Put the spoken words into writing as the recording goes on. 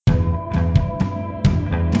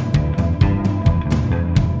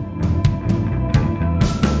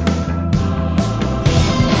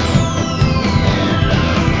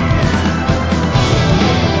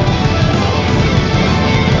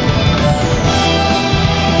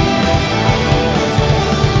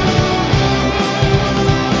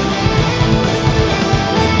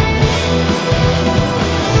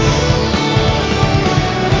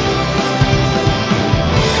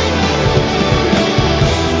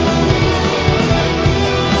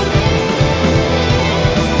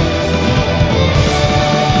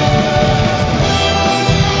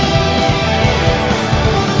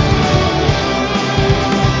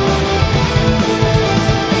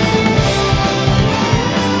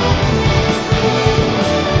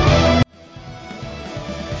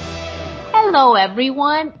Hello,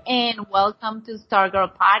 everyone, and welcome to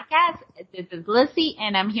Stargirl Podcast. This is Lissy,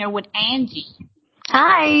 and I'm here with Angie.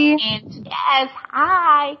 Hi. And yes,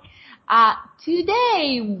 hi.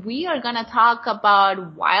 Today we are gonna talk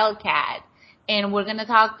about Wildcat, and we're gonna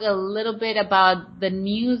talk a little bit about the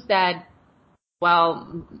news that,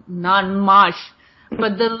 well, not much,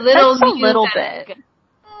 but the little Just a news little that, bit.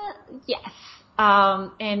 yes.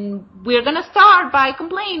 And we're gonna start by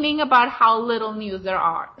complaining about how little news there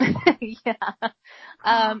are.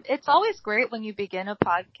 Yeah. It's always great when you begin a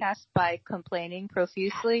podcast by complaining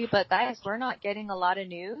profusely, but guys, we're not getting a lot of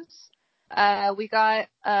news. We got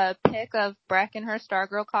a pic of Breck in her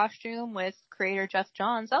Stargirl costume with creator Jeff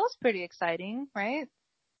Johns. That was pretty exciting, right?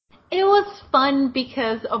 It was fun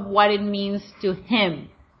because of what it means to him,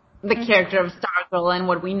 the character of Stargirl, and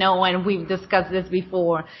what we know, and we've discussed this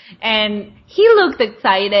before. And he looked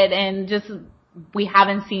excited, and just we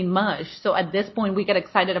haven't seen much. So at this point, we get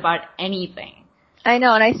excited about anything. I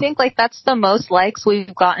know, and I think that's the most likes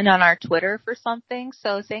we've gotten on our Twitter for something.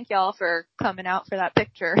 So thank y'all for coming out for that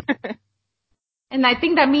picture. And I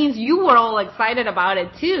think that means you were all excited about it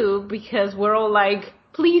too, because we're all like,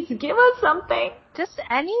 please give us something. Just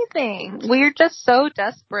anything. We're just so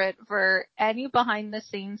desperate for any behind the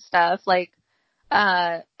scenes stuff. Like,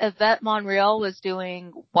 Yvette Monreal was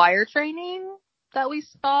doing wire training that we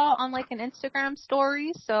saw on an Instagram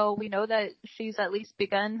story. So we know that she's at least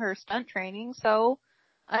begun her stunt training. So,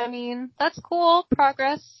 I mean, that's cool.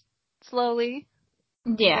 Progress slowly.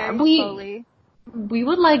 Yeah, Very slowly. we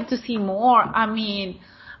would like to see more. I mean,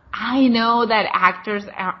 I know that actors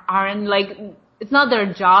aren't it's not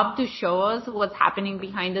their job to show us what's happening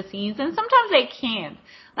behind the scenes, and sometimes they can't.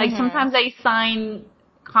 Sometimes they sign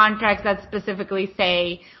contracts that specifically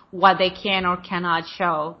say what they can or cannot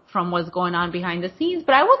show from what's going on behind the scenes,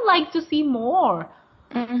 but I would like to see more.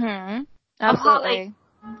 Absolutely.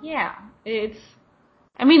 It's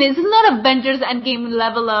not Avengers Endgame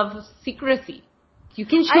level of secrecy. You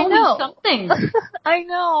can show me something. I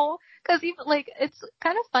know. Cause even, it's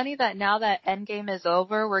kind of funny that now that Endgame is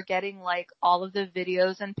over, we're getting, all of the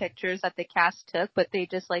videos and pictures that the cast took, but they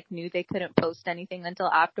just, knew they couldn't post anything until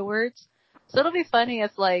afterwards. So it'll be funny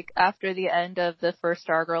if, after the end of the first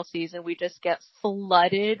Stargirl season, we just get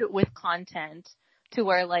flooded with content to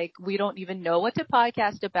where, we don't even know what to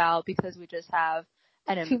podcast about because we just have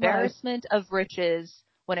an embarrassment of riches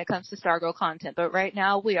when it comes to Stargirl content. But right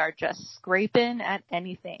now, we are just scraping at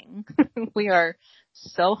anything. We are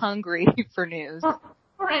so hungry for news.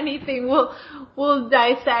 For anything. We'll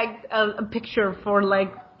dissect a picture for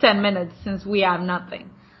 10 minutes since we have nothing.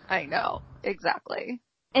 I know. Exactly.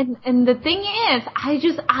 And the thing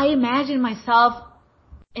is, I imagine myself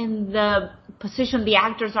in the position the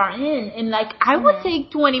actors are in, and I would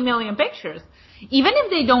take 20 million pictures. Even if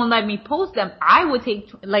they don't let me post them, I would take,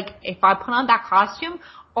 if I put on that costume,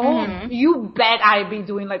 you bet I'd be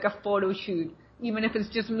doing a photo shoot, even if it's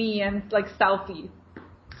just me and selfies.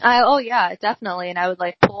 Oh yeah, definitely. And I would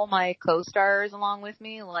pull my co-stars along with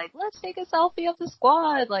me, let's take a selfie of the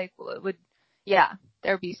squad.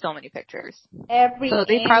 There'd be so many pictures. So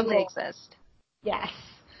they probably exist. Yes.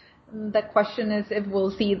 The question is if we'll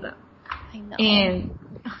see them. I know.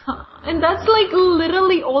 And that's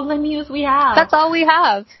literally all the news we have. That's all we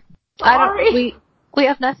have. Sorry. We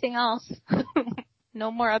have nothing else. No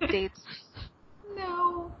more updates.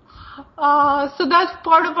 No. So that's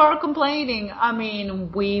part of our complaining. I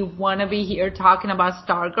mean, we want to be here talking about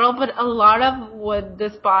Stargirl, but a lot of what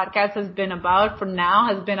this podcast has been about for now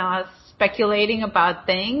has been us speculating about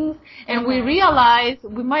things, and we realize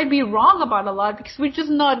we might be wrong about a lot because we just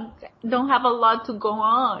don't have a lot to go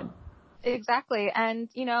on. Exactly. And,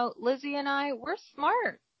 Lizzie and I, we're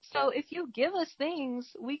smart. So if you give us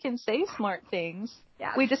things, we can say smart things.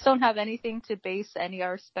 Yes. We just don't have anything to base any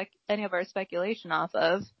of our speculation off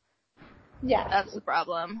of. Yes. That's the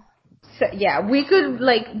problem. So, yeah, we could,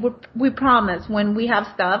 we promise when we have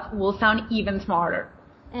stuff, we'll sound even smarter.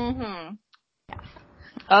 Yes.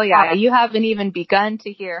 Oh, yeah, you haven't even begun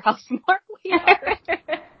to hear how smart we are.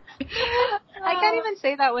 I can't even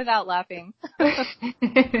say that without laughing.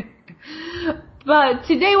 But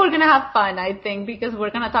today we're going to have fun, I think, because we're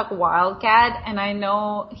going to talk Wildcat, and I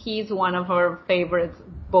know he's one of our favorites.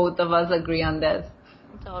 Both of us agree on this.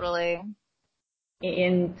 Totally.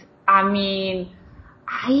 And, I mean,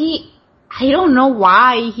 I don't know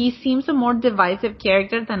why. He seems a more divisive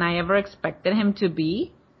character than I ever expected him to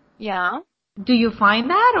be. Yeah. Do you find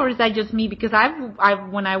that, or is that just me? Because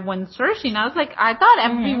when I went searching, I was I thought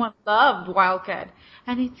everyone loved Wildcat,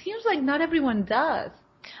 and it seems like not everyone does.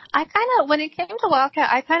 When it came to Wildcat,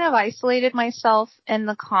 I kind of isolated myself in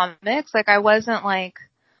the comics. I wasn't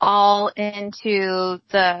all into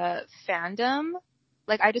the fandom.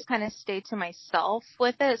 Like, I just kind of stayed to myself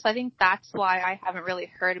with it. So I think that's why I haven't really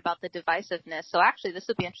heard about the divisiveness. So actually, this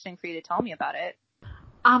would be interesting for you to tell me about it.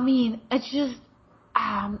 I mean, it's just,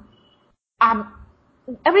 um, um,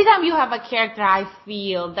 every time you have a character, I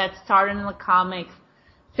feel that started in the comics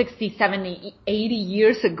 60, 70, 80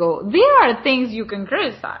 years ago, there are things you can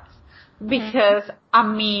criticize. Because, I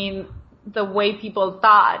mean, the way people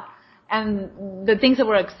thought and the things that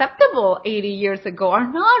were acceptable 80 years ago are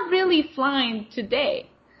not really flying today.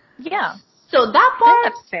 Yeah. So that part,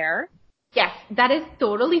 That's fair. yes, that is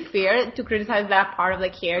totally fair to criticize that part of the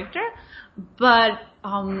character. But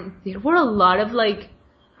there were a lot of like,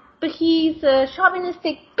 but he's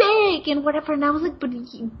chauvinistic, big, and whatever. And I was like, but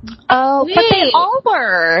Oh, but they wait, all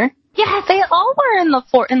were. yes, They all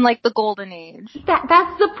were in like the golden age.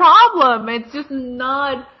 that's the problem. It's just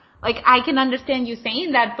not like I can understand you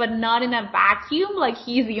saying that, but not in a vacuum. Like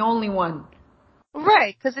he's the only one.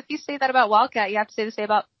 Right, because if you say that about Wildcat, you have to say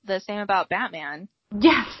the same about Batman.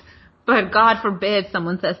 Yes, but God forbid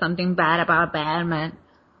someone says something bad about Batman.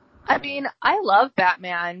 I mean, I love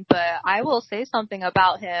Batman, but I will say something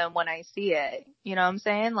about him when I see it. You know what I'm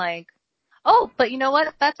saying? Like, oh, but you know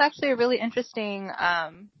what? That's actually a really interesting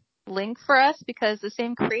link for us because the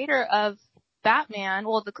same creator of Batman,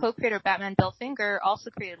 well, the co-creator of Batman, Bill Finger,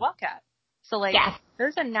 also created Wildcat. So, like, Yes,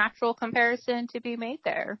 there's a natural comparison to be made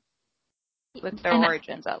there with their and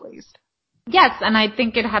origins, at least. yes, and I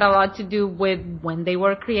think it had a lot to do with when they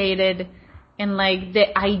were created and like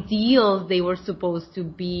the ideals they were supposed to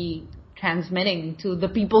be transmitting to the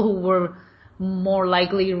people who were more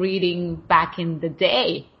likely reading back in the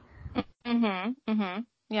day.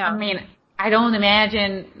 Yeah. I mean, I don't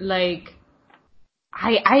imagine like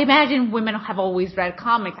I imagine women have always read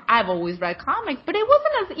comics. I've always read comics, but it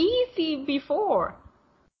wasn't as easy before.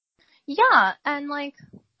 Yeah, and like,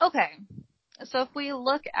 okay, so if we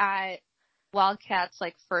look at Wildcat's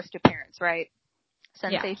like first appearance, right?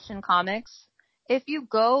 Yeah. Sensation Comics. If you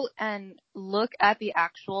go and look at the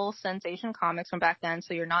actual Sensation Comics from back then,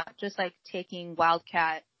 so you're not just like taking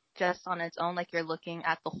Wildcat just on its own, like you're looking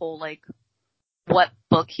at the whole like what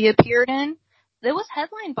book he appeared in, it was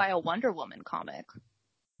headlined by a Wonder Woman comic.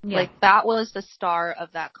 Yeah. Like that was the star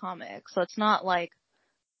of that comic. So it's not like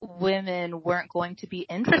women weren't going to be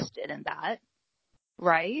interested in that,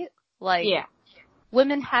 right? Like Yeah.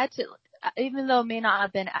 women had to, even though it may not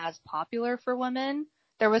have been as popular for women,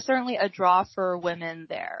 there was certainly a draw for women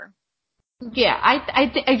there. Yeah,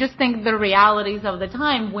 I just think the realities of the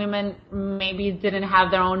time, women maybe didn't have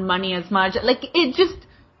their own money as much. Like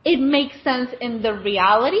it makes sense in the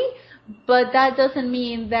reality, but that doesn't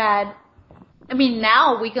mean that. I mean,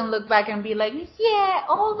 now we can look back and be like, yeah,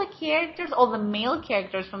 all the characters, all the male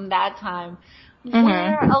characters from that time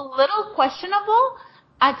were a little questionable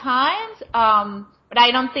at times. But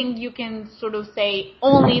I don't think you can sort of say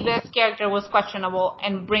only this character was questionable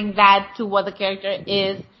and bring that to what the character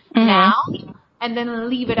is now, and then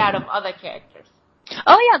leave it out of other characters.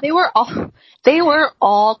 Oh yeah, they were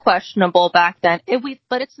all questionable back then.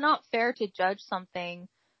 But it's not fair to judge something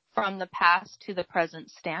from the past to the present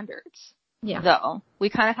standards. Yeah. Though we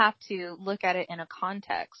kind of have to look at it in a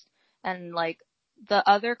context, and like the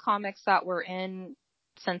other comics that were in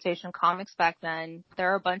Sensation Comics back then,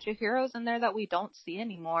 there are a bunch of heroes in there that we don't see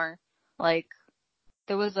anymore. Like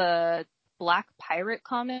there was a Black Pirate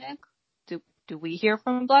comic. Do we hear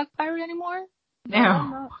from Black Pirate anymore?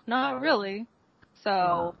 No. Not really.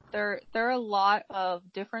 So there are a lot of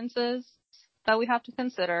differences that we have to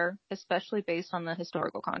consider, especially based on the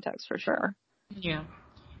historical context for sure. Yeah.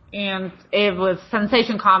 And it was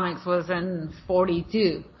Sensation Comics was in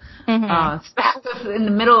 42. In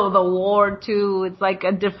the middle of the war too. It's like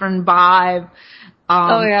a different vibe.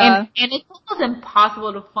 Oh yeah. And it's almost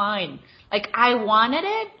impossible to find. Like I wanted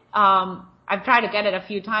it. I've tried to get it a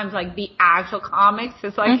few times. Like the actual comics,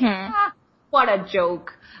 it's like, what a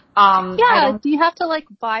joke. Yeah. Do you have to like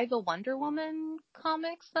buy the Wonder Woman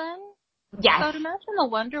comics then? Yes. So I'd imagine the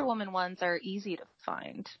Wonder Woman ones are easy to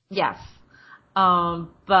find. Yes.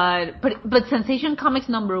 But Sensation Comics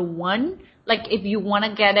 #1, like if you want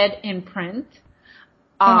to get it in print,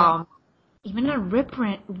 even a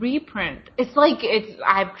reprint, it's like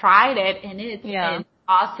I've tried it and it's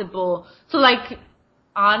impossible. So like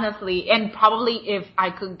honestly, and probably if I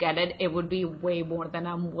could get it, it would be way more than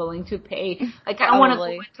I'm willing to pay. Like I don't want to go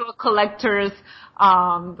into a collector's,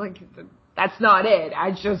 like that's not it.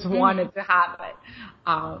 I just wanted to have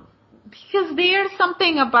it. Because there's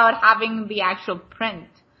something about having the actual print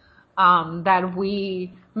that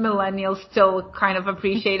we millennials still kind of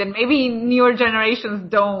appreciate, and maybe newer generations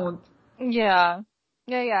don't. Yeah.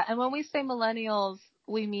 And when we say millennials,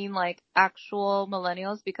 we mean like actual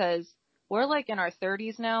millennials, because we're like in our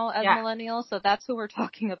 30s now as Yeah. millennials, so that's who we're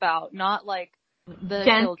talking about, not like the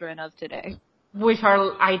Gen, children of today. which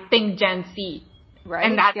are, I think, Gen Z. Right?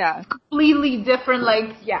 And that's Yeah. completely different.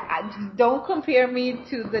 Like, yeah, don't compare me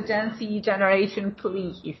to the Gen Z generation,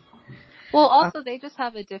 please. Well, also they just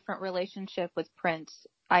have a different relationship with print,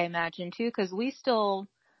 I imagine too, because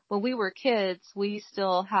when we were kids, we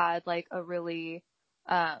still had like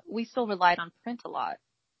we still relied on print a lot.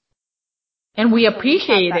 And we So we have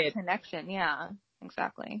appreciate that it. connection. Yeah,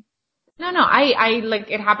 exactly. No, I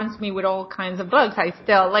like, it happens to me with all kinds of books. I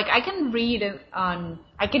still, like, I can read it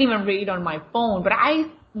I can even read on my phone, but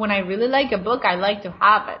when I really like a book, I like to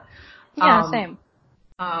have it. Yeah, same.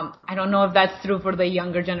 I don't know if that's true for the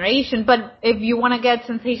younger generation, but if you want to get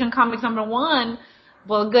Sensation Comics #1,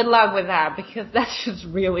 well, good luck with that, because that's just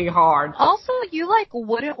really hard. Also, you like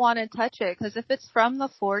wouldn't want to touch it, because if it's from the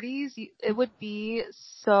 40s, it would be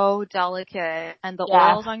so delicate, and the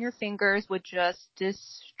Yeah. oils on your fingers would just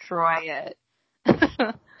destroy it.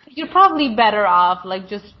 You're probably better off, like,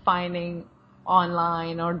 just finding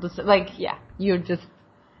online or like, yeah, you're just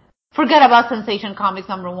forget about Sensation Comics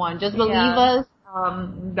 #1. Just believe us.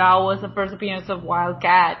 That was the first appearance of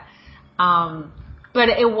Wildcat. But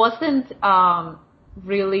it wasn't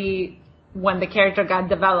really when the character got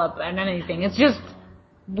developed and anything. It's just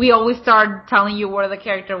we always start telling you where the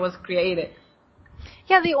character was created.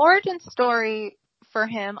 Yeah, the origin story for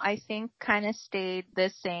him, I think, kind of stayed the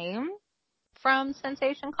same from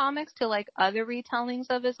Sensation Comics to like other retellings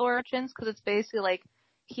of his origins, because it's basically like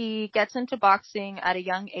he gets into boxing at a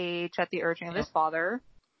young age at the urging of his father.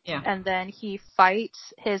 Yeah. And then he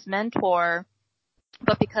fights his mentor,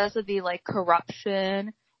 but because of the like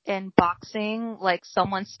corruption in boxing, like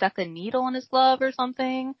someone stuck a needle in his glove or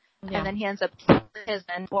something, Yeah. and then he ends up killing his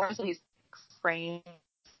mentor, so he's framed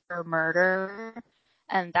for murder,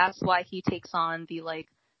 and that's why he takes on the like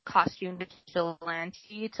costume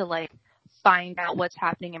vigilante to like find out what's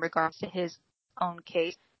happening in regards to his own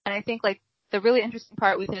case. And I think like the really interesting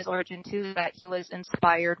part with his origin too is that he was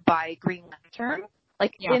inspired by Green Lantern.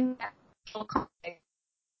 Like in the actual comic,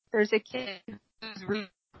 there's a kid who's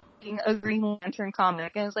reading a Green Lantern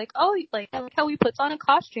comic, and it's like, oh, like I like how he puts on a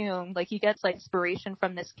costume. Like he gets like inspiration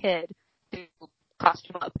from this kid to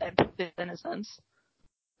costume up and prove his innocence.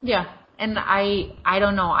 Yeah, and I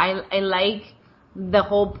don't know. I like the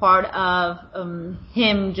whole part of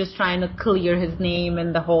him just trying to clear his name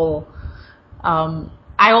and the whole.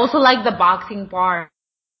 I also like the boxing part.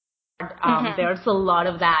 There's a lot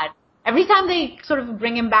of that. Every time they sort of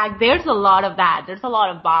bring him back, there's a lot of that. There's a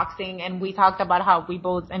lot of boxing, and we talked about how we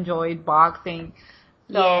both enjoyed boxing.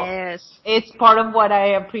 So Yes. it's part of what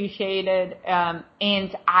I appreciated,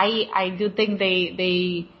 and I do think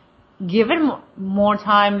they give it more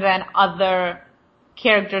time than other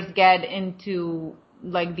characters get into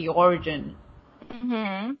like the origin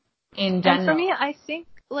in general. And for me, I think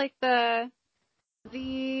like the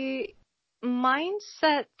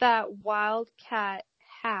mindset that Wildcat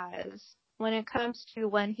has when it comes to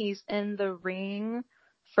when he's in the ring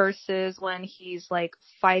versus when he's like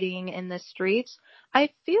fighting in the streets,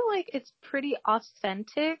 I feel like it's pretty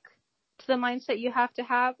authentic to the mindset you have to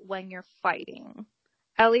have when you're fighting.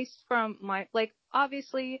 At least from my, like,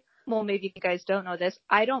 obviously, well, maybe you guys don't know this,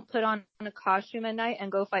 I don't put on a costume at night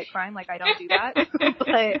and go fight crime. Like, I don't do that.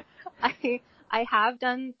 But I have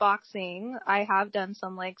done boxing. I have done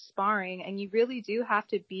some like sparring, and you really do have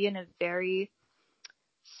to be in a very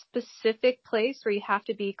specific place where you have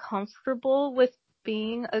to be comfortable with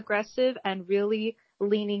being aggressive and really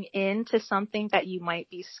leaning into something that you might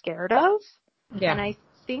be scared of. Yeah. And I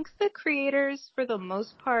think the creators, for the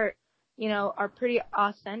most part, you know, are pretty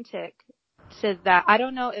authentic to that. I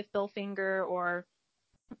don't know if Bill Finger or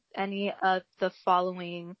any of the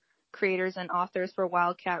following creators and authors for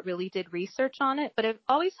Wildcat really did research on it, but it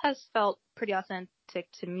always has felt pretty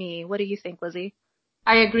authentic to me. What do you think, Lizzie?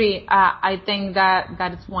 I agree. I think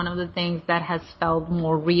that is one of the things that has felt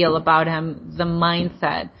more real about him, the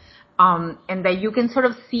mindset, and that you can sort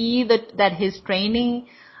of see that his training,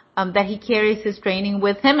 that he carries his training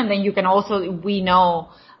with him, and then you can also, we know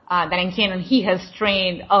that in canon he has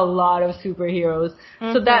trained a lot of superheroes,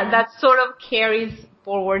 so that sort of carries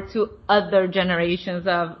forward to other generations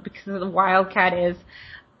because the Wildcat is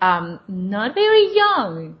not very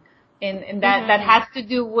young. And that has to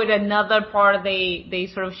do with another part they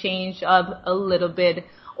sort of changed up a little bit.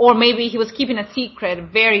 Or maybe he was keeping a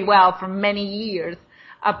secret very well for many years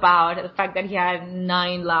about the fact that he had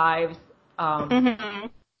 9 lives.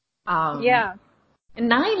 Yeah.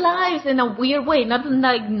 9 lives in a weird way. Not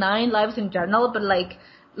like 9 lives in general, but like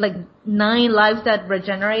 9 lives that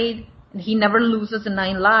regenerate. He never loses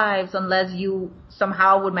 9 lives unless you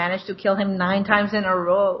somehow would manage to kill him 9 times in a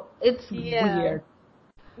row. It's weird.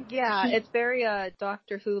 Yeah, it's very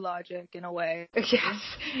Doctor Who logic in a way.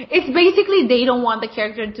 Yes. It's basically they don't want the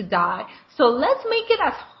character to die. So let's make it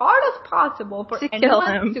as hard as possible for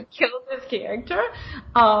anyone to kill this character.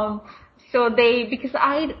 Because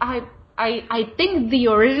I think the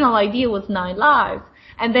original idea was 9 lives.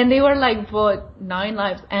 And then they were like, but 9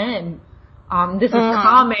 lives end. This is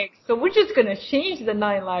comics, so we're just gonna change the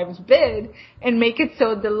 9 lives bit and make it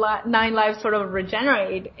so the 9 lives sort of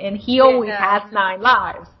regenerate, and he always has 9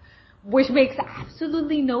 lives, which makes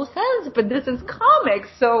absolutely no sense. But this is comics,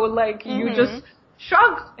 so like you just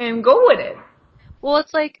shrug and go with it. Well,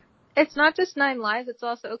 it's like it's not just 9 lives; it's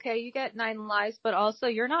also okay. You get 9 lives, but also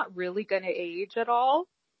you're not really gonna age at all.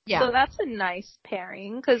 Yeah. So that's a nice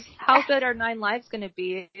pairing, because how good are 9 lives going to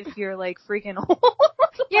be if you're like freaking old?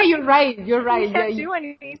 Yeah, you're right. You can't do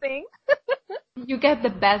anything. You get the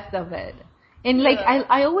best of it. And like,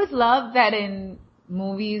 I always love that in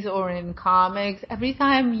movies or in comics, every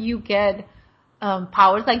time you get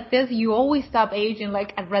powers like this, you always stop aging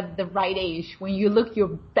like at the right age, when you look your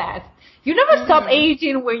best. You never stop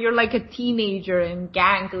aging when you're like a teenager and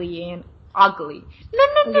gangly and ugly. No.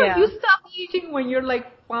 Yeah. You stop aging when you're like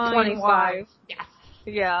fine. 25. Yes.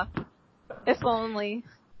 Yeah. If only.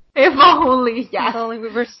 If only, yes. If only we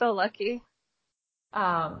were so lucky.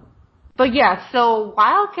 But yeah, so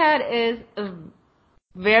Wildcat is a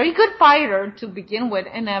very good fighter to begin with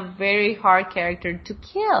and a very hard character to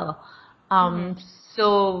kill.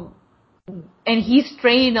 So, and he's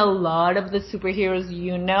trained a lot of the superheroes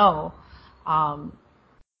you know.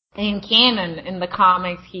 In canon, in the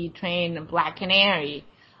comics, he trained Black Canary.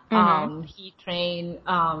 He trained,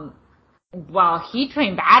 he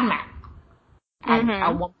trained Batman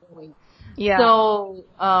at one point. Yeah. So,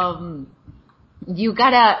 you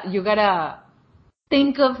gotta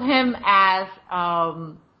think of him as,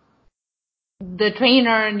 the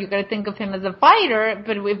trainer, and you gotta think of him as a fighter.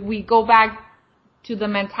 But if we go back to the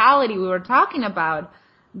mentality we were talking about,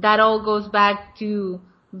 that all goes back to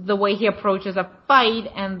the way he approaches a fight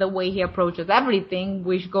and the way he approaches everything,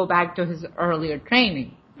 which go back to his earlier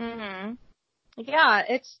training. Yeah,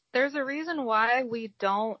 there's a reason why we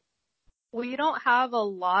don't have a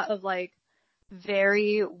lot of like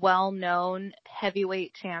very well-known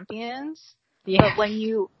heavyweight champions. Yeah.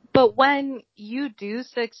 But when you do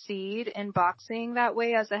succeed in boxing that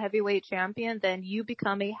way as a heavyweight champion, then you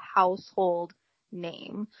become a household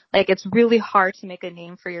name. Like, it's really hard to make a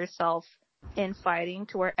name for yourself in fighting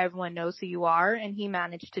to where everyone knows who you are, and he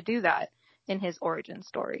managed to do that in his origin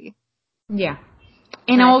story. Yeah.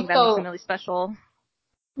 And I think that makes him really special.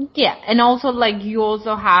 Yeah, and also, like, you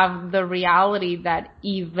also have the reality that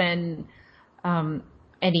even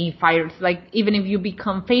any fighters, like, even if you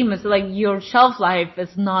become famous, like, your shelf life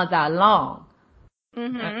is not that long.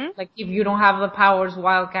 Like, if you don't have the powers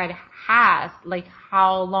Wildcat has, like,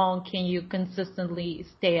 how long can you consistently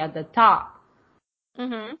stay at the top?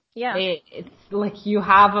 Yeah. It's like you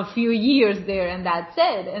have a few years there and that's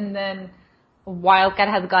it. And then Wildcat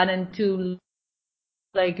has gotten to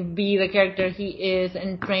like be the character he is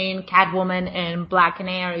and train Catwoman and Black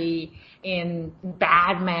Canary and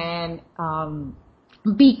Batman,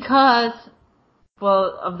 because,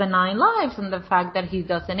 well, of the 9 lives and the fact that he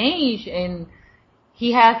doesn't age, and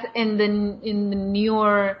he has in the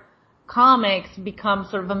newer comics become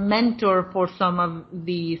sort of a mentor for some of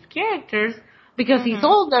these characters because he's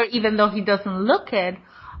older, even though he doesn't look it.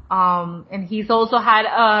 And he's also had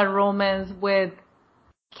a romance with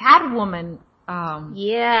Catwoman.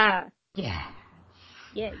 Yeah.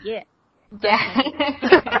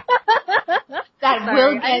 That Sorry,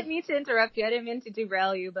 will get... I didn't mean to interrupt you. I didn't mean to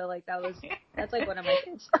derail you, but like that's like one of my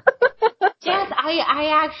kids. Yes,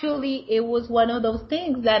 I actually, it was one of those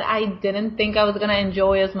things that I didn't think I was gonna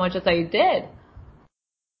enjoy as much as I did.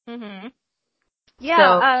 Yeah.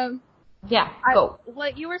 So, go.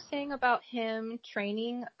 What you were saying about him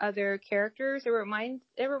training other characters, it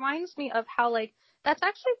reminds me of how like that's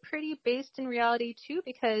actually pretty based in reality too,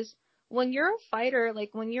 because when you're a fighter, like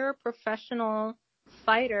when you're a professional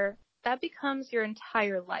fighter, that becomes your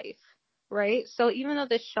entire life, right? So even though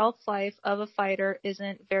the shelf life of a fighter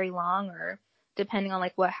isn't very long, or depending on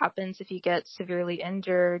like what happens if you get severely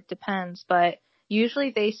injured, depends, but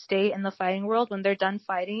usually they stay in the fighting world. When they're done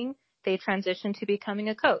fighting, they transition to becoming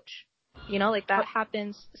a coach. You know, like that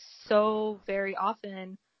happens so very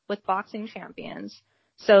often with boxing champions.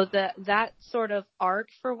 So that sort of arc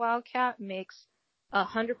for Wildcat makes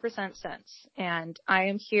 100% sense. And I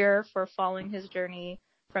am here for following his journey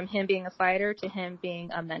from him being a fighter to him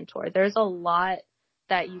being a mentor. There's a lot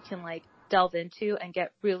that you can like delve into and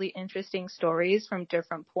get really interesting stories from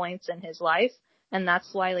different points in his life. And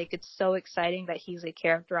that's why, like, it's so exciting that he's a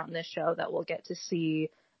character on this show that we'll get to see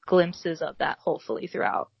glimpses of that hopefully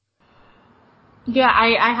throughout. Yeah,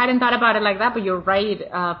 I hadn't thought about it like that, but you're right.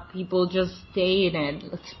 People just stay in it,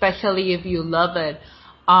 especially if you love it.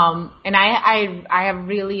 And I have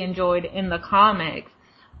really enjoyed in the comics.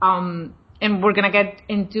 And we're gonna get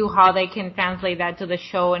into how they can translate that to the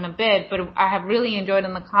show in a bit, but I have really enjoyed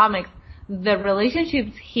in the comics the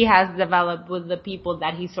relationships he has developed with the people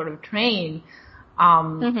that he sort of trained.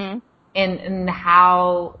 And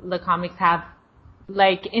how the comics have,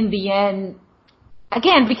 like, in the end,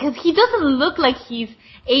 again, because he doesn't look like he's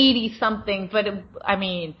 80 something, but I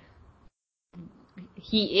mean,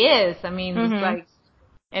 he is. I mean, it's like,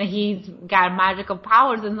 and he's got magical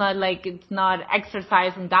powers. It's not like it's not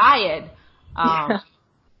exercise and diet. I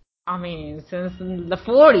mean, since the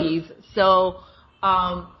 40s. So,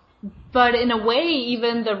 but in a way,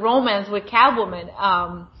 even the romance with Catwoman,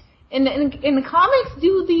 in the comics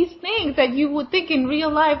do these things that you would think in real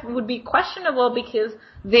life would be questionable because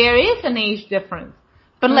there is an age difference.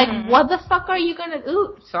 But like, what the fuck are you gonna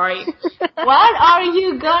do? Sorry. What are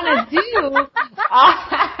you gonna do?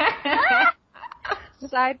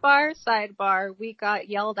 Sidebar. We got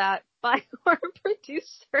yelled at by our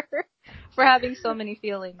producer for having so many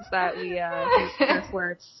feelings that we used curse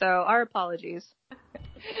words. So our apologies.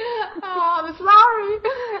 Oh, I'm sorry.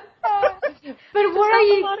 But what are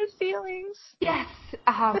you? A lot of feelings. Yes,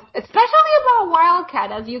 especially about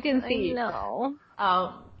Wildcat, as you can see. I know.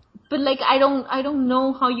 But like, I don't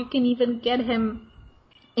know how you can even get him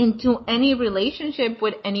into any relationship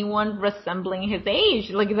with anyone resembling his age.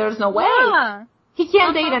 Like, there's no way. Yeah. He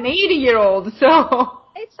can't date an 80-year-old, so.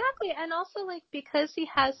 Exactly. And also, like, because he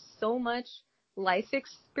has so much life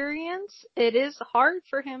experience, it is hard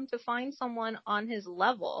for him to find someone on his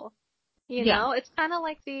level. You know? It's kind of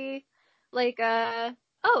like you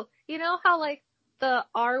know how, like, the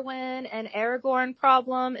Arwen and Aragorn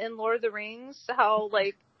problem in Lord of the Rings, how,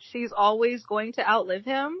 like, she's always going to outlive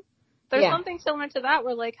him? There's something similar to that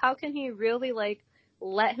where, like, how can he really, like,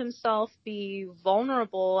 let himself be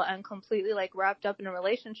vulnerable and completely, like, wrapped up in a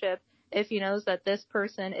relationship if he knows that this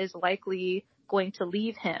person is likely going to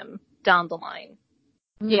leave him down the line?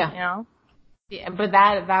 Yeah. You know? Yeah, but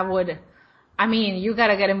that would, I mean, you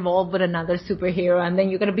gotta get involved with another superhero, and then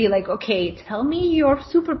you gotta be like, okay, tell me your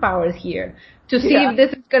superpowers here to see if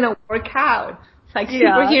this is gonna work out. It's like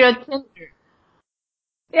superhero Tinder.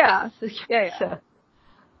 Yeah.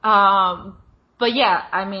 But yeah,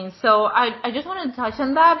 I mean, so I just want to touch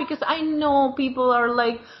on that because I know people are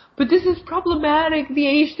like, but this is problematic, the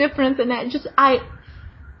age difference, and I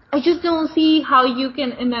just don't see how you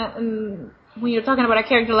can, when you're talking about a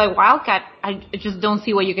character like Wildcat, I just don't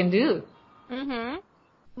see what you can do.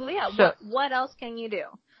 Well, yeah, what else can you do?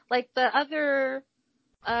 Like the other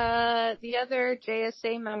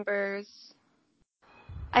JSA members,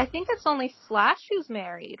 I think it's only Flash who's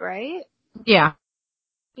married, right? Yeah.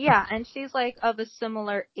 Yeah, and she's like of a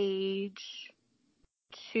similar age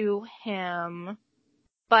to him,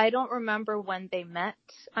 but I don't remember when they met.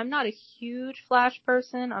 I'm not a huge Flash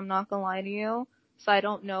person, I'm not gonna lie to you, so I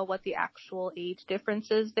don't know what the actual age difference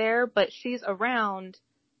is there, but she's around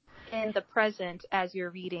in the present as you're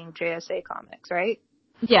reading JSA comics, right?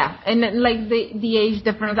 Yeah, and like the age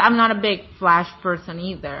difference, I'm not a big Flash person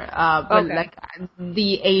either. But like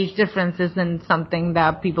the age difference isn't something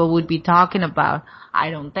that people would be talking about,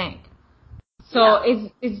 I don't think. So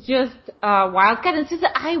it's just Wildcat. It's just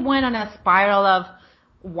that I went on a spiral of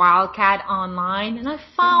Wildcat online, and I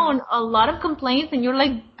found a lot of complaints. And you're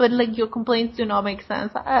like, but like your complaints do not make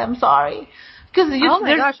sense. I'm sorry. Oh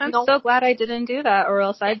my gosh, I'm so glad I didn't do that, or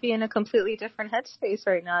else I'd be in a completely different headspace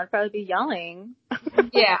right now. I'd probably be yelling.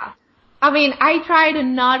 Yeah. I mean, I try to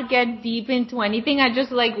not get deep into anything. I just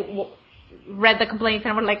like read the complaints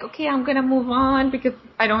and was like, okay, I'm gonna move on because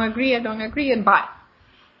I don't agree, and bye.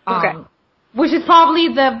 Which is probably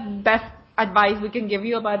the best advice we can give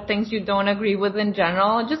you about things you don't agree with in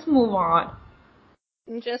general. Just move on.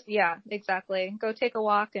 Yeah, exactly. Go take a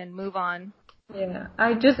walk and move on. Yeah,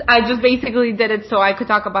 I just basically did it so I could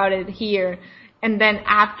talk about it here, and then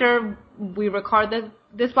after we record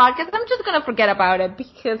this podcast, I'm just gonna forget about it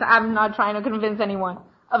because I'm not trying to convince anyone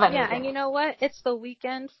of anything. Yeah, and you know what? It's the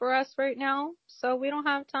weekend for us right now, so we don't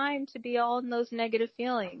have time to be all in those negative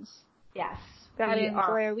feelings. Yes, gotta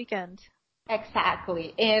enjoy our weekend.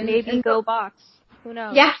 Exactly, and maybe go box. Who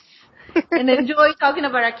knows? Yes, and enjoy talking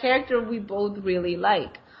about a character we both really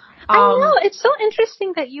like. I know, it's so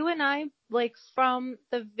interesting that you and I, like, from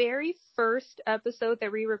the very first episode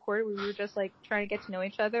that we recorded, we were just, like, trying to get to know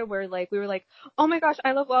each other, where, like, we were like, oh my gosh,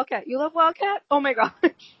 I love Wildcat. You love Wildcat? Oh my gosh.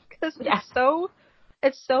 Because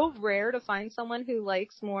it's so rare to find someone who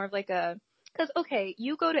likes more of, like, because, okay,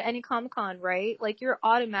 you go to any Comic-Con, right? Like, you're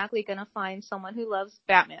automatically gonna find someone who loves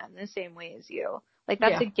Batman the same way as you. Like,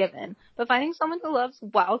 that's a given. But finding someone who loves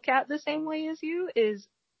Wildcat the same way as you is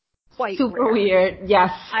quite super rare. weird.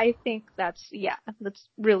 Yes. I think that's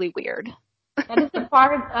really weird. That is the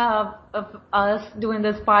part of us doing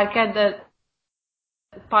this podcast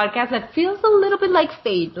that feels a little bit like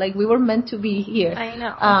fate. Like we were meant to be here. I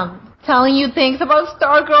know. Telling you things about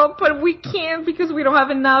Stargirl, but we can't because we don't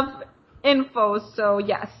have enough info. So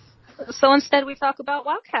yes. So instead we talk about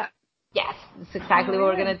Wildcat. Yes, that's exactly what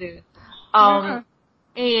we're gonna do.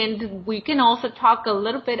 And we can also talk a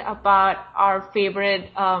little bit about our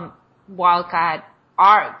favorite Wildcat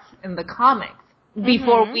arcs in the comics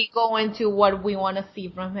before we go into what we want to see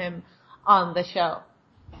from him on the show.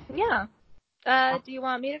 Yeah. Do you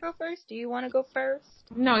want me to go first? Do you want to go first?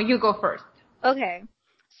 No, you go first. Okay.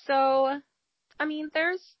 So, I mean,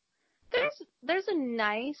 there's a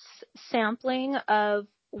nice sampling of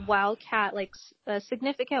Wildcat, like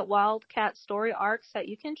significant Wildcat story arcs that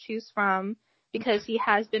you can choose from because he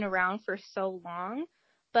has been around for so long.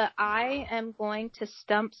 But I am going to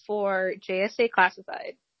stump for JSA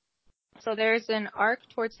Classified. So there's an arc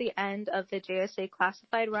towards the end of the JSA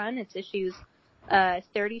Classified run. It's issues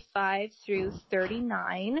 35 through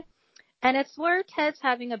 39. And it's where Ted's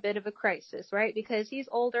having a bit of a crisis, right? Because he's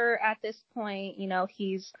older at this point. You know,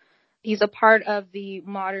 he's a part of the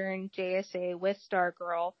modern JSA with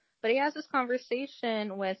Stargirl. But he has this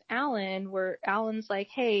conversation with Alan where Alan's like,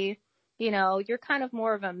 hey, you know, you're kind of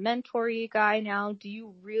more of a mentor-y guy now. Do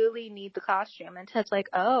you really need the costume? And Ted's like,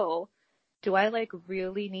 oh, do I, like,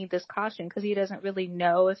 really need this costume? Because he doesn't really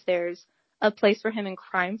know if there's a place for him in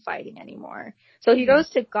crime fighting anymore. So he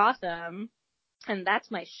goes to Gotham, and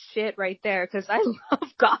that's my shit right there, because I love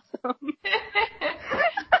Gotham.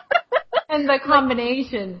 And the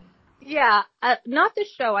combination. Yeah, not the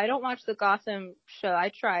show. I don't watch the Gotham show.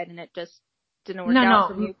 I tried, and it just didn't work out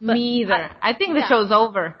for me. But me either. I think the show's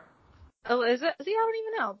over. Oh, is it? See, I don't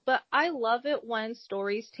even know. But I love it when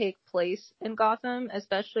stories take place in Gotham,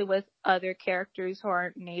 especially with other characters who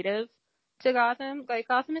aren't native to Gotham. Like,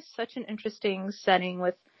 Gotham is such an interesting setting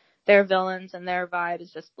with their villains, and their vibe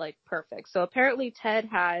is just, like, perfect. So apparently Ted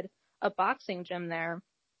had a boxing gym there,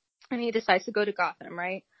 and he decides to go to Gotham,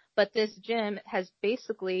 right? But this gym has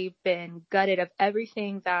basically been gutted of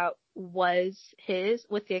everything that was his,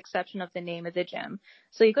 with the exception of the name of the gym.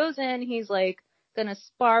 So he goes in, he's like gonna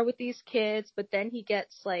spar with these kids, but then he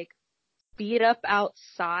gets like beat up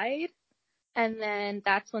outside. And then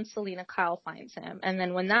that's when Selina Kyle finds him. And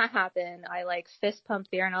then when that happened, I like fist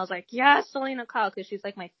pumped the air and I was like, yes, Selina Kyle, because she's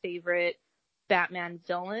like my favorite Batman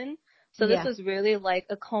villain. So this was really like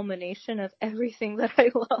a culmination of everything that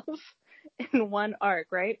I love in one arc,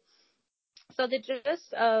 right? So the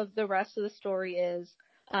gist of the rest of the story is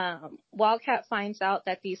Wildcat finds out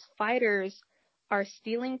that these fighters are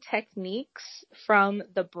stealing techniques from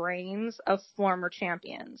the brains of former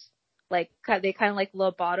champions. Like, they kind of like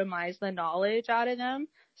lobotomize the knowledge out of them.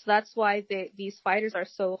 So that's why these fighters are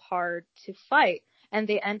so hard to fight. And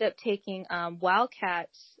they end up taking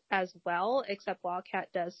Wildcats as well, except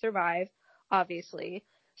Wildcat does survive, obviously.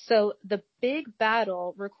 So the big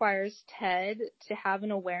battle requires Ted to have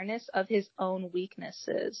an awareness of his own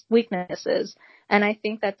weaknesses. And I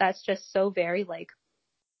think that that's just so very, like,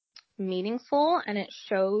 meaningful, and it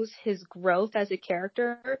shows his growth as a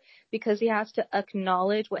character because he has to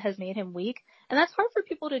acknowledge what has made him weak. And that's hard for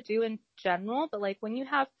people to do in general, but like when you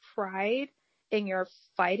have pride in your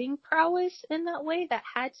fighting prowess in that way, that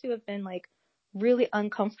had to have been like really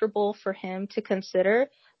uncomfortable for him to consider,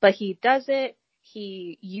 but he does it.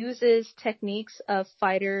 He uses techniques of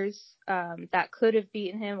fighters that could have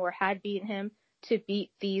beaten him or had beaten him to beat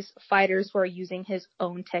these fighters who are using his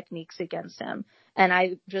own techniques against him. And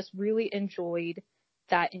I just really enjoyed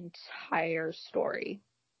that entire story.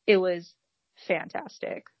 It was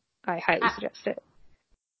fantastic. I highly suggest it.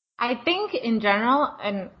 I think in general,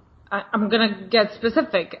 and I'm gonna get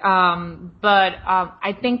specific, but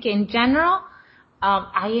I think in general,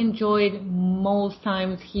 I enjoyed most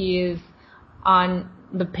times he is on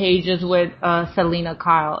the pages with Selina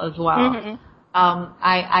Kyle as well. Mm-hmm.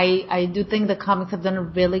 I do think the comics have done a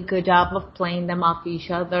really good job of playing them off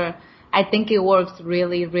each other. I think it works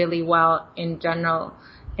really, really well in general.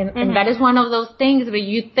 And that is one of those things where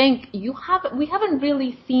you think we haven't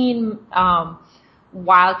really seen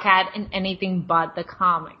Wildcat in anything but the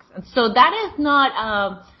comics. And so that is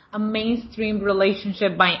not a mainstream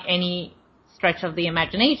relationship by any stretch of the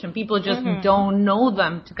imagination. People just don't know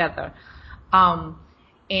them together. And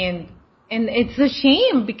it's a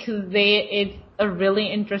shame because it's a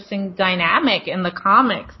really interesting dynamic in the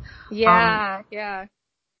comics. Yeah.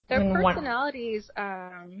 Their personalities,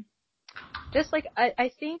 just like,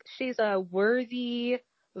 I think she's a worthy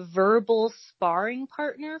verbal sparring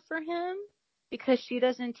partner for him because she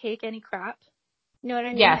doesn't take any crap. You know what I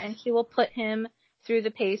mean? Yes. And she will put him through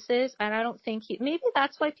the paces, and I don't think maybe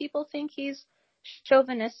that's why people think he's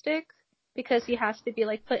chauvinistic, because he has to be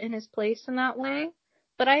like put in his place in that way.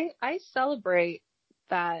 But I celebrate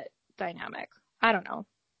that dynamic. I don't know.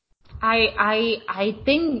 I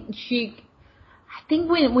think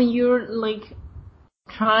when you're like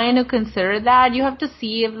trying to consider that, you have to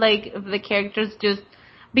see if the characters just,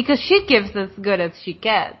 because she gives as good as she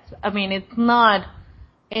gets. I mean, it's not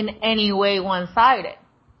in any way one-sided.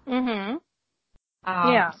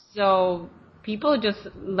 Yeah. So people just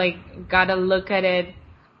like gotta look at it.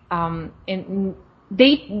 And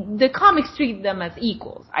the comics treat them as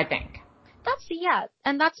equals, I think.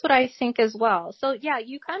 And that's what I think as well. So yeah,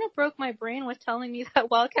 you kind of broke my brain with telling me that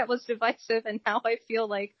Wildcat was divisive, and now I feel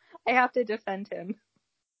like I have to defend him.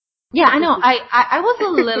 Yeah, I know. I was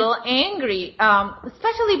a little angry,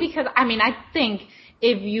 especially because, I mean, I think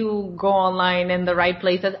if you go online in the right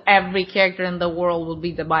places, every character in the world will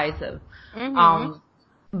be divisive.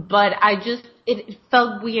 But it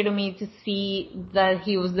felt weird to me to see that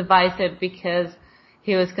he was divisive because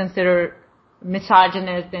he was considered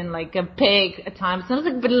misogynist and like a pig at times. And I was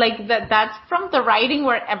like, but like that's from the writing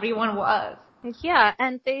where everyone was. Yeah,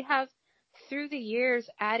 and they have, through the years,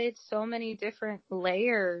 added so many different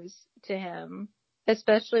layers to him,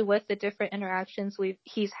 especially with the different interactions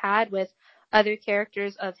he's had with other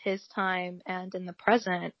characters of his time and in the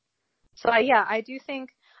present. So I do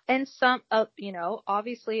think, and some,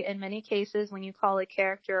 obviously in many cases when you call a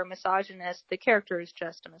character a misogynist, the character is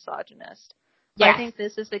just a misogynist. But Yes. I think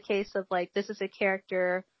this is the case of like, this is a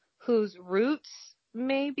character whose roots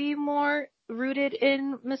may be more rooted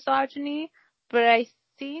in misogyny, but I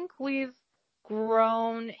think we've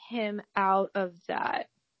grown him out of that.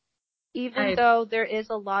 Even though there is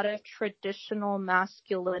a lot of traditional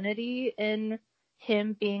masculinity in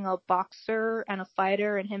him being a boxer and a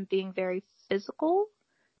fighter and him being very physical,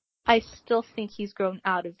 I still think he's grown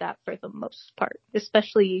out of that for the most part,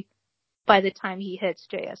 especially by the time he hits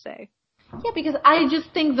JSA. Yeah, because I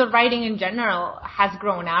just think the writing in general has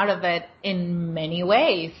grown out of it in many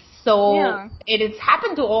ways. So it's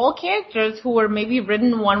happened to all characters who were maybe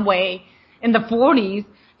written one way in the 40s,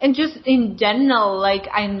 and just in general, like,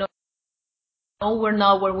 I know we're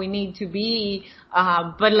not where we need to be,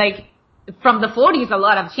 but like from the 40s, a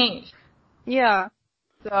lot have changed. Yeah.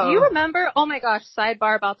 So, do you remember, oh my gosh,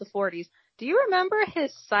 sidebar about the 40s. Do you remember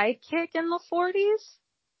his sidekick in the 40s?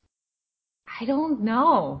 I don't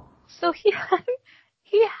know. So he had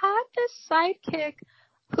this sidekick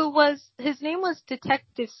his name was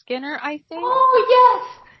Detective Skinner, I think. Oh,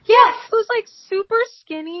 yes. Who's like super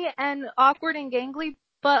skinny and awkward and gangly,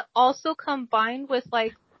 but also combined with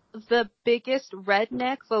like the biggest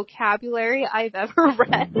redneck vocabulary I've ever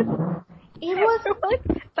read. It was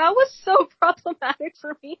like, that was so problematic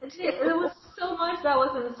for me too. There was so much that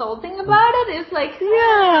was insulting about it. It's like,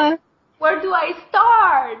 yeah, where do I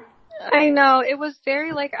start? I know. It was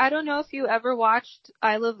very like, I don't know if you ever watched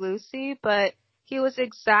I Love Lucy, but he was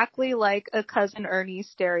exactly like a Cousin Ernie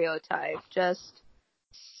stereotype. Just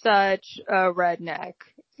such a redneck.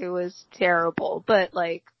 It was terrible. But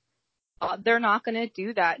like, they're not gonna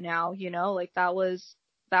do that now, you know? Like, that was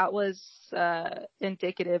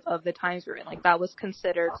indicative of the times we're in. Like, that was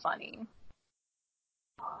considered funny.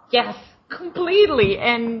 Yes, completely.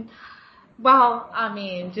 And, well, I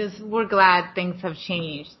mean, just we're glad things have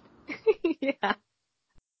changed. yeah.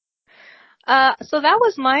 So that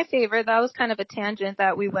was my favorite. That was kind of a tangent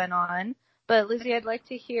that we went on. But Lizzie, I'd like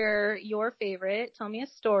to hear your favorite. Tell me a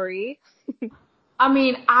story. I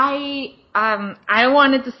mean, I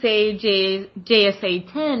wanted to say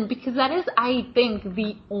JSA 10 because that is, I think,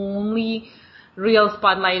 the only real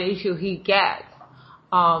spotlight issue he gets.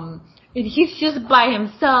 He's just by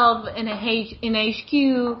himself in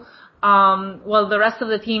HQ. Well, the rest of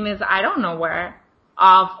the team is, I don't know where,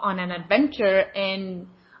 off on an adventure, and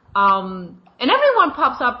everyone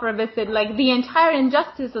pops up for a visit, like the entire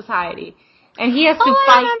Injustice Society. And he has to fight.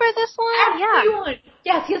 I remember this one. Everyone. Yeah.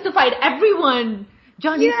 Yes, he has to fight everyone.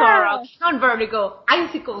 Johnny Sorrow, Sean Vertigo,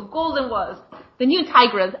 Icicle, Golden Wasp, the new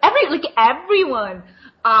Tigress, everyone.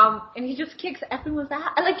 And he just kicks everyone's ass.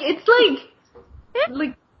 Like, it's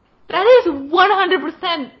like, that is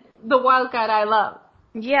 100% the Wildcat I love.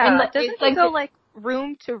 Yeah. And doesn't he go like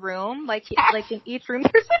room to room. Like in each room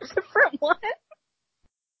there's a different one.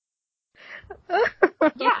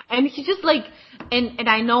 Yeah, and he just like, and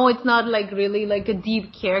I know it's not like really like a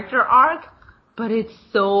deep character arc, but it's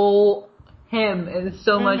so him and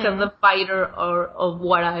so much of the fighter or of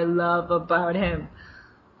what I love about him.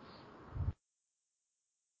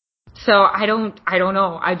 So I don't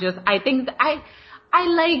know. I think I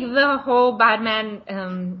like the whole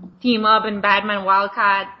Batman team up and Batman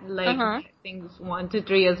Wildcat, like things 1, 2,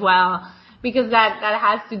 3 as well, because that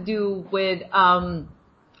has to do with an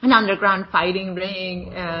underground fighting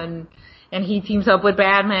ring, and he teams up with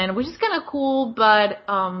Batman, which is kind of cool. But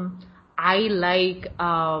I like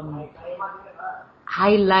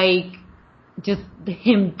just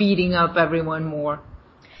him beating up everyone more.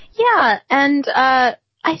 Yeah, and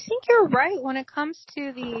I think you're right when it comes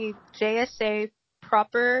to the JSA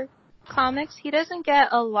proper comics. He doesn't get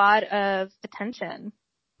a lot of attention.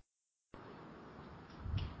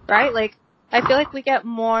 Right? Like, I feel like we get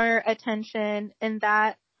more attention in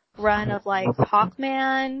that run of like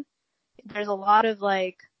Hawkman. There's a lot of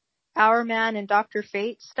like Hourman and Dr.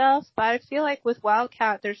 Fate stuff, but I feel like with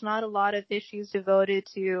Wildcat there's not a lot of issues devoted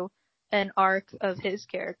to an arc of his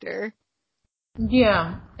character.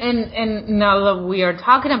 Yeah, and now that we are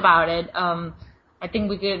talking about it, I think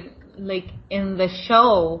we could, like, in the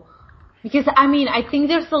show, because I mean, I think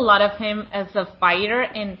there's a lot of him as a fighter,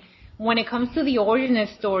 and when it comes to the origin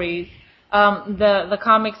stories, the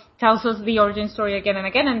comics tells us the origin story again and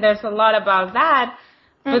again, and there's a lot about that,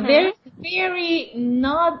 but there's very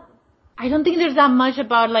not, I don't think there's that much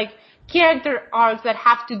about like character arcs that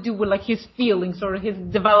have to do with like his feelings or his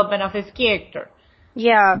development of his character.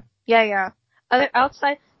 Yeah.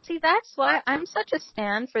 Outside, see, that's why I'm such a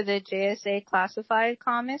stan for the JSA classified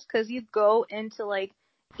comics, because you go into like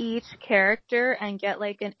each character and get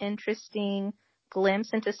like an interesting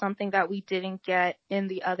glimpse into something that we didn't get in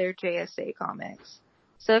the other JSA comics.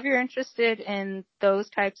 So if you're interested in those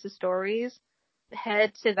types of stories,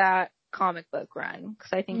 head to that comic book run,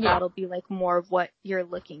 because I think that'll be like more of what you're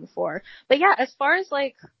looking for. But yeah, as far as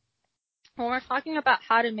like when we're talking about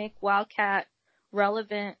how to make Wildcat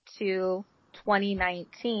relevant to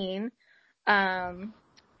 2019,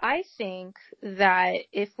 I think that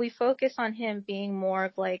if we focus on him being more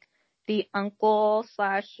of like the uncle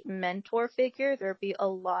 / mentor figure, there'd be a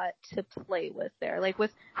lot to play with there. Like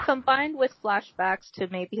combined with flashbacks to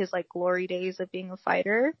maybe his like glory days of being a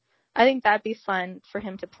fighter, I think that'd be fun for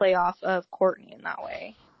him to play off of Courtney in that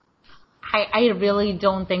way. I really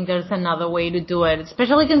don't think there's another way to do it,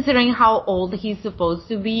 especially considering how old he's supposed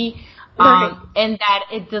to be, and that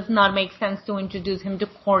it does not make sense to introduce him to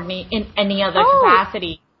Courtney in any other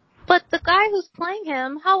capacity. But the guy who's playing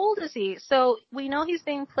him, how old is he? So we know he's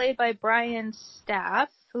being played by Brian Staff,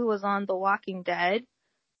 who was on The Walking Dead,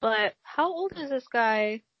 but how old is this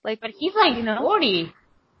guy? Like, but he's like 40.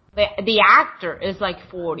 The actor is like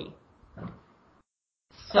 40.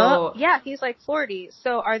 So yeah, he's like 40.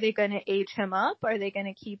 So are they going to age him up? Are they going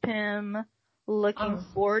to keep him looking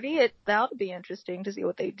 40? That would be interesting to see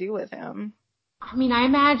what they do with him. I mean, I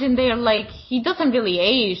imagine they're like, he doesn't really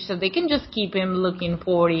age, so they can just keep him looking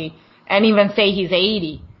 40 and even say he's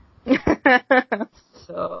 80.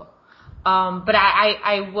 So, but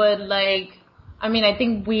I would like, I mean, I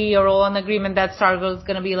think we are all in agreement that Stargirl is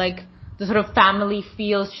going to be like the sort of family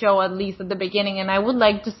feel show, at least at the beginning, and I would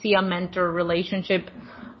like to see a mentor relationship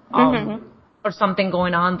or something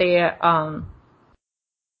going on there,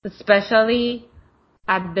 especially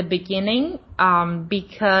at the beginning,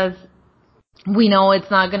 because we know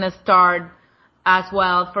it's not going to start as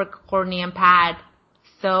well for Courtney and Pat.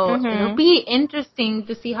 So it'll be interesting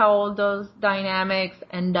to see how all those dynamics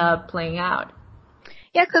end up playing out.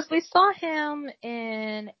 Yeah, because we saw him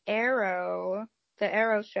in Arrow, the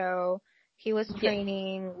Arrow show. He was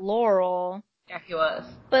training Laurel. Yeah, he was.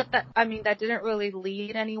 But that didn't really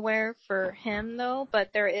lead anywhere for him though, but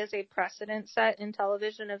there is a precedent set in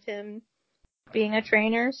television of him being a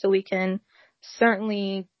trainer, so we can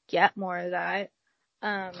certainly get more of that.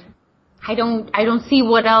 I don't see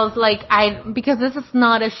what else, because this is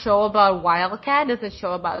not a show about Wildcat, it's a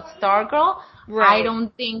show about Stargirl. Right. I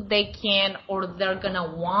don't think they can or they're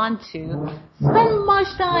gonna want to spend much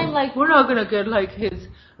time, like, we're not gonna get like his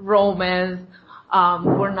romance,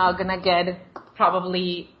 we're not gonna get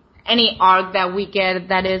probably any arc that we get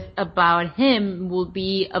that is about him will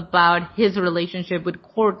be about his relationship with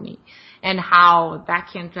Courtney and how that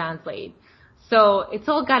can translate. So it's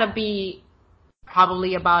all gotta be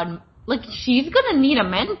probably about, like, she's gonna need a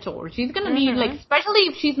mentor. She's gonna need, like, especially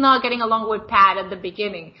if she's not getting along with Pat at the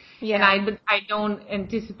beginning. Yeah. And I don't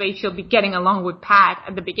anticipate she'll be getting along with Pat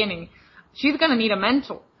at the beginning. She's gonna need a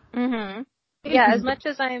mentor. Yeah, as much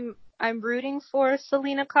as I'm rooting for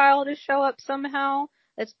Selena Kyle to show up somehow,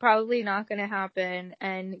 it's probably not going to happen.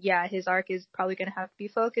 And yeah, his arc is probably going to have to be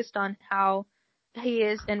focused on how he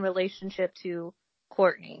is in relationship to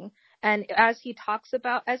Courtney. And as he talks to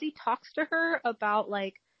her about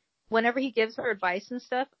like whenever he gives her advice and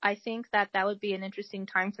stuff, I think that would be an interesting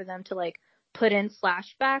time for them to like put in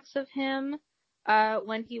flashbacks of him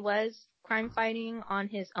when he was crime fighting on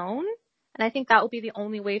his own. And I think that will be the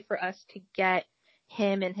only way for us to get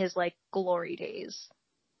him in his like glory days.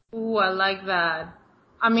 Ooh, I like that.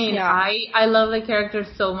 I mean, Yeah. I love the character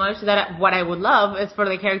so much that what I would love is for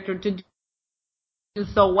the character to do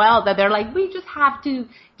so well that they're like, we just have to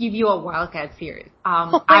give you a Wildcat series.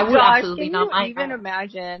 Oh I my would gosh, absolutely can not you mind even that.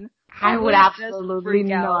 imagine? I I would would just absolutely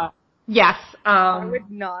freak out. not. Yes. I would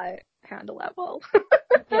not handle that well.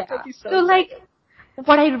 Yeah. I'd be so So excited. like,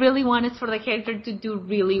 what I really want is for the character to do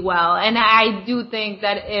really well, and I do think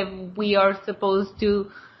that if we are supposed to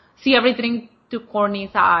see everything to Courtney's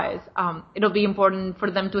eyes, it'll be important for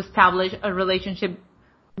them to establish a relationship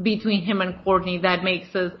between him and Courtney that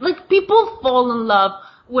makes us like people fall in love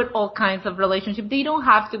with all kinds of relationships. They don't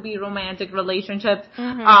have to be romantic relationships.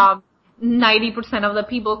 Mhm. 90% of the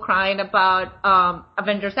people crying about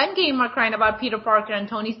Avengers Endgame are crying about Peter Parker and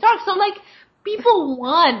Tony Stark. So like people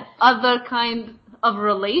want other kinds of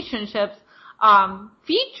relationships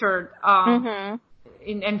featured Mhm.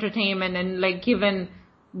 in entertainment and like given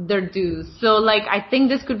their dues. So like I think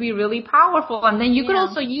this could be really powerful, and then you could Yeah.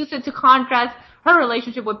 also use it to contrast her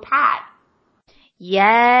relationship with Pat.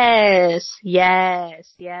 Yes.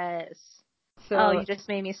 Yes. Yes. Oh, So you just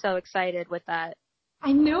made me so excited with that.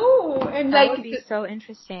 I know, and That like, would be so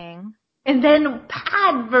interesting. and then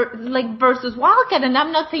Pat like versus Wildcat, and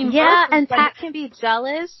I'm not saying Yeah, versus, and but Pat can be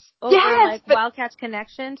jealous over yes, like but Wildcat's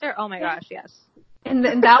connection to. Oh my yes, gosh, yes. and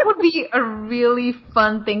that would be a really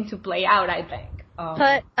fun thing to play out, I think.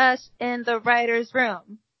 Put us in the writer's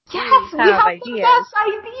room. We Yes, we have have the ideas. best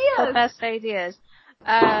The ideas. best ideas.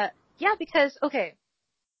 Yeah, because okay,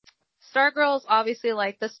 Stargirl's obviously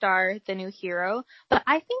like the star, the new hero, but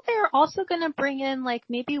I think they're also gonna bring in like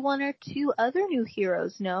maybe one or two other new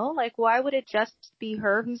heroes. No, like why would it just be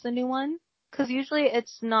her who's the new one? Because usually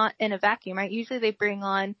it's not in a vacuum, right? Usually they bring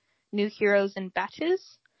on new heroes in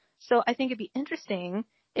batches. So I think it'd be interesting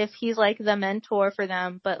if he's like the mentor for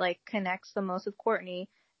them, but like connects the most with Courtney,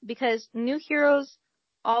 because new heroes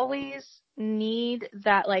always need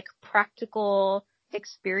that like practical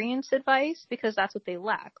experience advice because that's what they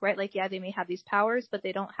lack, right? Like, yeah, they may have these powers, but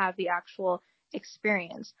they don't have the actual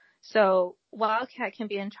experience. So Wildcat can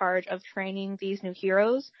be in charge of training these new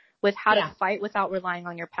heroes with how to Yeah, fight without relying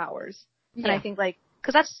on your powers. And I yeah, think like,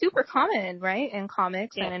 cause that's super common, right? In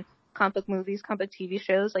comics yeah. and in comic book movies, comic book TV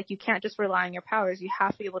shows, like you can't just rely on your powers. You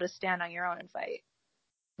have to be able to stand on your own and fight.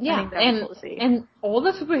 I Yeah, think that'd be cool to see. and all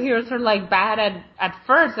the superheroes are like bad at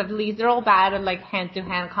first, at least they're all bad at like hand to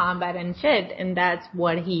hand combat and shit, and that's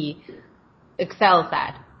what he excels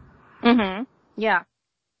at. Mhm. Yeah.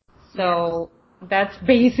 Yes. So that's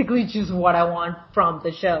basically just what I want from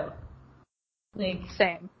the show. Like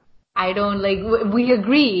Same. I don't like we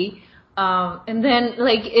agree. And then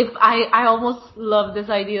like if I almost love this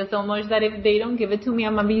idea so much that if they don't give it to me,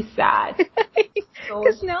 I'm gonna be sad. So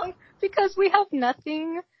Because it's now, like because we have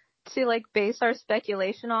nothing to like base our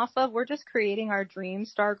speculation off of, we're just creating our dream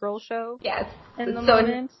Stargirl show yes. in the So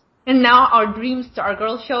moment. and now our dream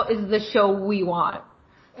Stargirl show is the show we want.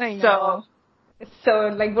 I So know. so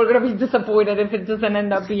like we're gonna be disappointed if it doesn't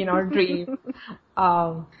end up being our dream.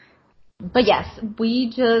 Um, but yes, we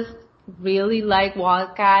just really like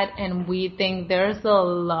Wildcat, and we think there's a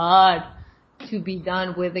lot to be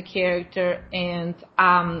done with the character, and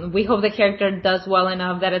we hope the character does well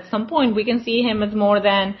enough that at some point we can see him as more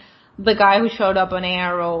than the guy who showed up on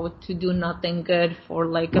Arrow to do nothing good for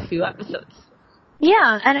like a few episodes.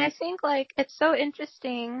 Yeah, and I think like it's so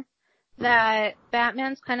interesting that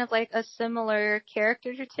Batman's kind of like a similar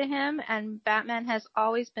character to him, and Batman has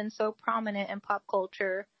always been so prominent in pop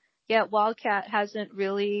culture, yet Wildcat hasn't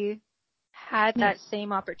really had Yeah, that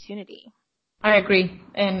same opportunity, I agree,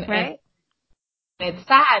 and right? it's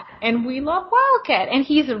sad, and we love Wildcat, and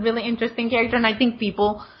he's a really interesting character, and I think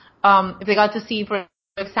people, if they got to see, for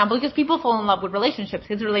example, because people fall in love with relationships,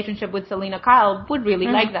 his relationship with Selena Kyle would really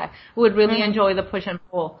like Mhm. that, would really Mhm. enjoy the push and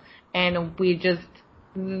pull, and we just,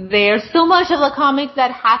 there's so much of the comics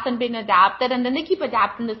that hasn't been adapted, and then they keep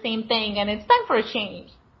adapting the same thing, and it's time for a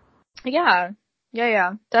change. Yeah.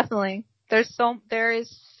 Yeah, definitely. There is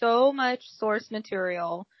so much source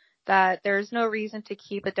material that there's no reason to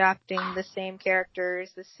keep adapting the same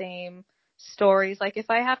characters, the same stories. Like if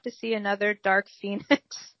I have to see another Dark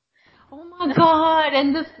Phoenix Oh my god!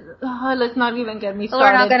 And this, let's not even get me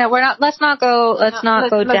started. Let's not go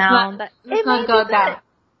down that. Let's not go down.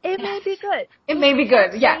 It may be good. It may be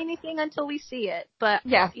good. Yeah. Say anything until we see it, but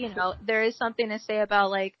there is something to say about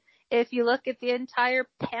like if you look at the entire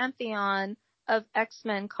pantheon of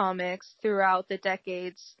X-Men comics throughout the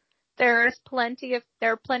decades, there are plenty of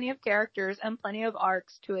characters and plenty of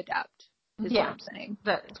arcs to adapt. Is what I'm saying.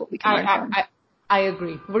 That's what we can learn from. I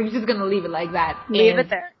agree. We're just gonna leave it like that. Leave it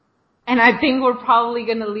there. And I think we're probably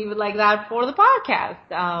gonna leave it like that for the podcast.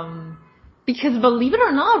 Because believe it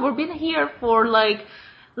or not, we've been here for like.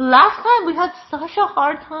 Last time we had such a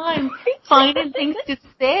hard time finding things to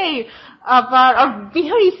say about our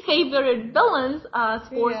very favorite villains,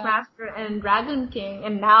 Sportsmaster and Dragon King,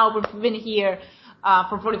 and now we've been here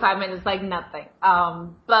for 45 minutes like nothing.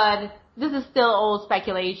 But this is still all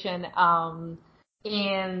speculation,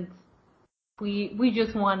 and we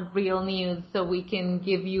just want real news so we can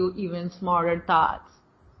give you even smarter thoughts.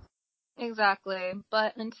 Exactly.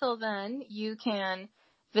 But until then, you can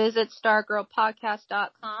visit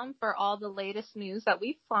stargirlpodcast.com for all the latest news that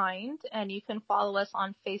we find, and you can follow us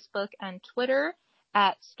on Facebook and Twitter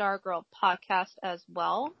at Stargirl Podcast as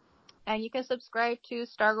well. And you can subscribe to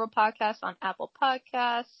Stargirl Podcast on Apple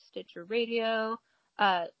Podcasts, Stitcher Radio.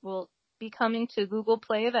 We'll be coming to Google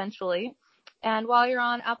Play eventually. And while you're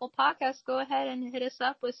on Apple Podcasts, go ahead and hit us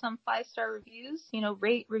up with some 5-star reviews.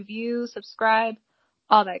 Rate, review, subscribe,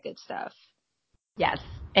 all that good stuff. Yes.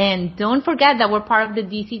 And don't forget that we're part of the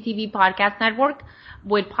DCTV Podcast Network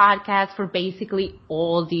with podcasts for basically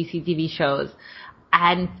all DCTV shows.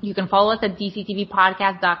 And you can follow us at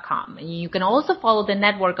dctvpodcast.com. And you can also follow the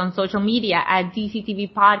network on social media at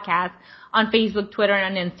DCTV Podcast on Facebook, Twitter,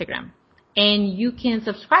 and Instagram. And you can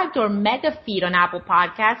subscribe to our mega feed on Apple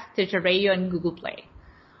Podcasts, Stitcher Radio, and Google Play.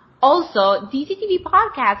 Also, DCTV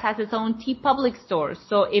Podcast has its own TeePublic store.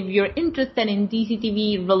 So if you're interested in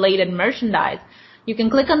DCTV-related merchandise, you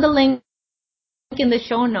can click on the link in the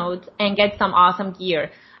show notes and get some awesome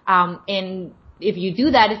gear. And if you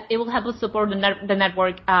do that, it will help us support the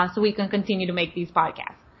network so we can continue to make these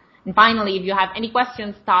podcasts. And finally, if you have any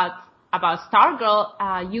questions, thoughts about Stargirl,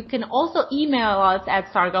 you can also email us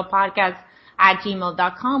at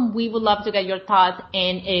stargirlpodcast@gmail.com. We would love to get your thoughts,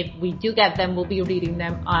 and if we do get them, we'll be reading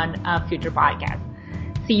them on a future podcast.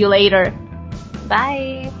 See you later.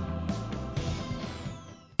 Bye.